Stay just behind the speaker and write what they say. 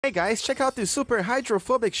Hey guys, check out this super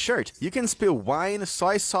hydrophobic shirt. You can spill wine,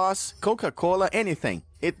 soy sauce, Coca-Cola, anything.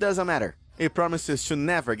 It doesn't matter. It promises to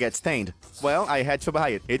never get stained. Well, I had to buy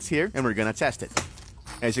it. It's here and we're gonna test it.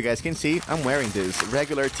 As you guys can see, I'm wearing this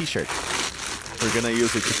regular t-shirt. We're gonna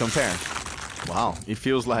use it to compare. Wow, it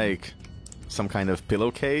feels like some kind of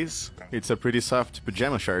pillowcase. It's a pretty soft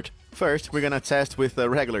pajama shirt. First, we're gonna test with a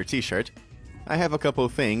regular t-shirt. I have a couple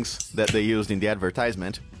things that they used in the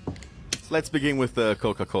advertisement. Let's begin with the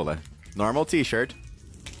Coca-Cola. Normal t-shirt.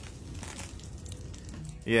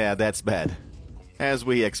 Yeah, that's bad. As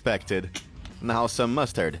we expected. Now some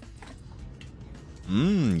mustard.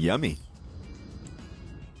 Yummy.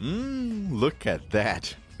 Look at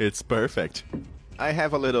that. It's perfect. I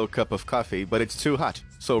have a little cup of coffee, but it's too hot,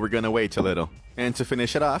 so we're gonna wait a little. And to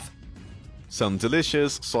finish it off, some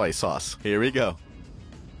delicious soy sauce. Here we go.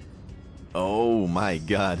 Oh my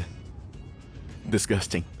god.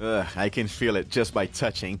 Disgusting. Ugh, I can feel it just by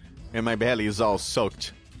touching, and my belly is all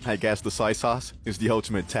soaked. I guess the soy sauce is the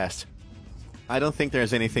ultimate test. I don't think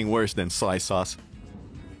there's anything worse than soy sauce.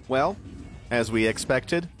 Well, as we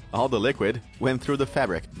expected, all the liquid went through the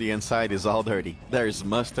fabric. The inside is all dirty. There's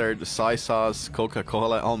mustard, soy sauce,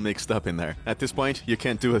 Coca-Cola all mixed up in there. At this point, you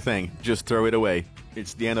can't do a thing. Just throw it away.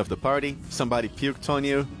 It's the end of the party, somebody puked on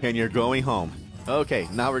you, and you're going home. Okay,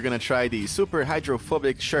 now we're gonna try the super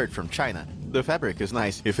hydrophobic shirt from China. The fabric is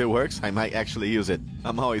nice. If it works, I might actually use it.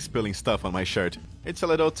 I'm always spilling stuff on my shirt. It's a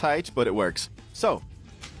little tight, but it works. So,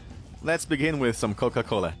 let's begin with some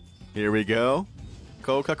Coca-Cola. Here we go.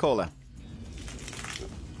 Coca-Cola.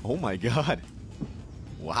 Oh my god.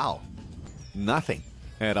 Wow. Nothing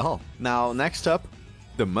at all. Now, next up,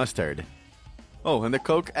 the mustard. Oh, and the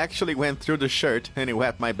Coke actually went through the shirt and it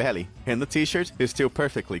wet my belly. And the t-shirt is still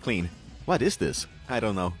perfectly clean. What is this? I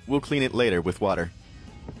don't know. We'll clean it later with water.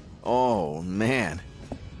 Oh, man.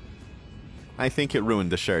 I think it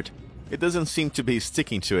ruined the shirt. It doesn't seem to be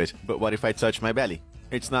sticking to it, but what if I touch my belly?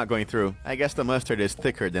 It's not going through. I guess the mustard is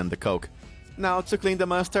thicker than the Coke. Now, to clean the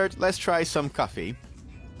mustard, let's try some coffee.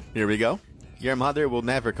 Here we go. Your mother will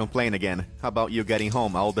never complain again about you getting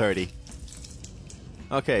home all dirty.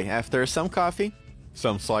 Okay, after some coffee,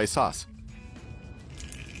 some soy sauce.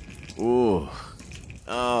 Ooh.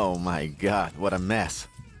 Oh my god, what a mess.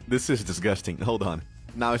 This is disgusting. Hold on.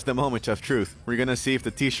 Now is the moment of truth. We're gonna see if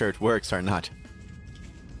the t-shirt works or not.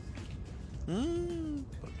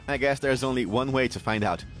 I guess there's only one way to find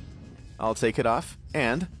out. I'll take it off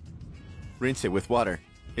and rinse it with water.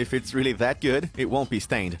 If it's really that good, it won't be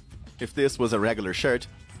stained. If this was a regular shirt,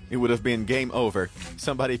 it would have been game over.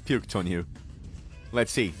 Somebody puked on you.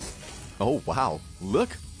 Let's see. Oh wow, look!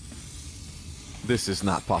 This is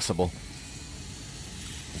not possible.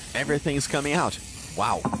 Everything's coming out.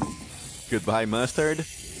 Wow. Goodbye, mustard.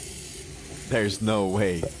 There's no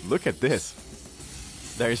way. Look at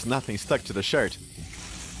this. There's nothing stuck to the shirt.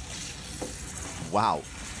 Wow.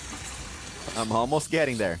 I'm almost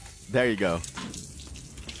getting there. There you go.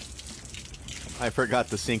 I forgot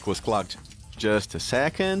the sink was clogged. Just a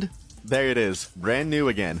second. There it is. Brand new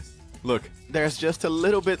again. Look, there's just a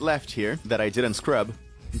little bit left here that I didn't scrub,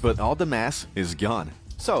 but all the mess is gone.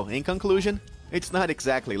 So, in conclusion, it's not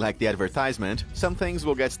exactly like the advertisement. Some things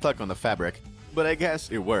will get stuck on the fabric, but I guess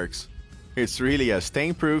it works. It's really a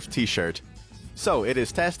stain-proof t-shirt. So it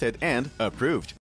is tested and approved.